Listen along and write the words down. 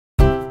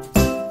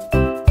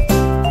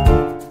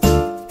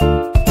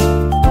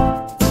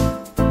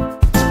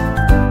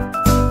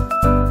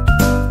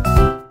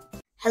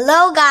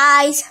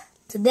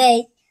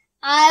Today,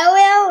 I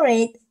will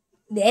read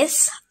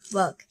this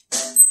book,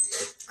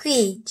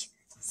 Quiz.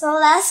 So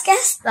let's get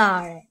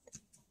started.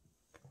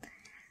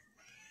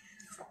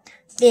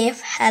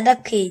 Biff had a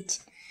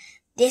quiz.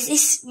 This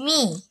is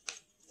me.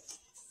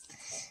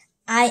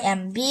 I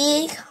am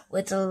big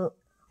with a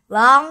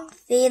long,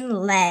 thin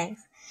legs,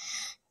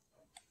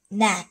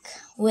 neck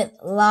with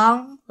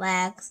long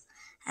legs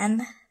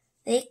and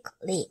thick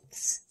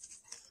legs.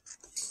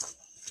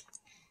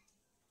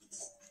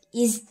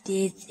 Is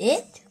this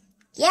it?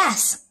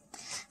 Yes.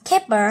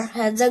 Kipper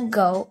had a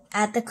go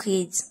at the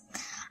quiz.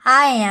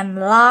 I am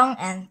long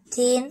and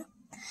thin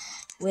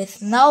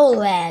with no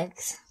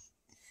legs.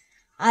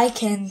 I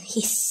can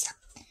hiss.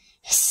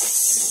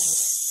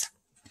 Hiss.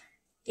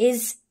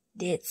 Is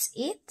this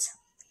it?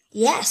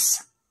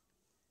 Yes.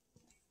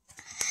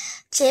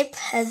 Chip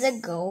has a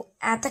go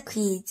at the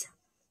quiz.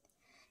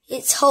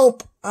 It's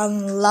hop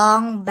on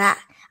long back.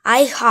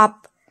 I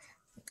hop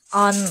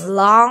on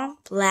long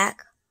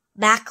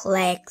back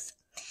legs.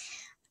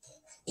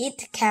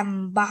 It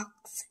can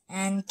box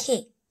and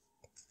kick.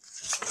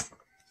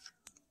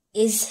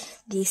 Is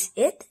this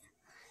it?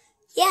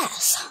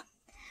 Yes.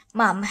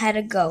 Mom had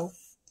a go.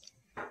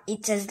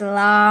 It has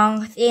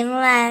long, thin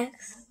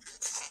legs.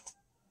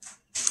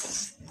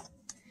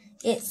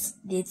 Is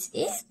this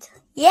it?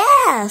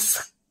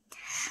 Yes.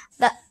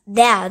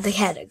 Dad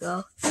had a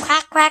go.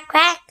 Quack, quack,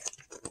 quack.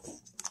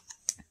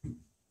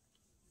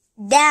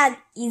 Dad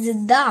is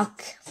a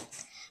duck.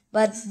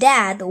 But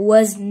Dad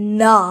was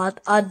not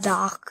a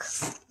duck.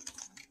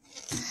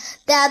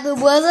 Dad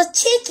was a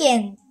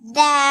chicken.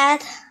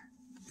 Dad.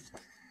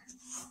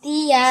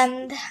 The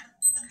end.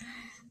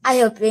 I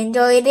hope you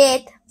enjoyed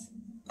it.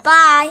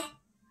 Bye.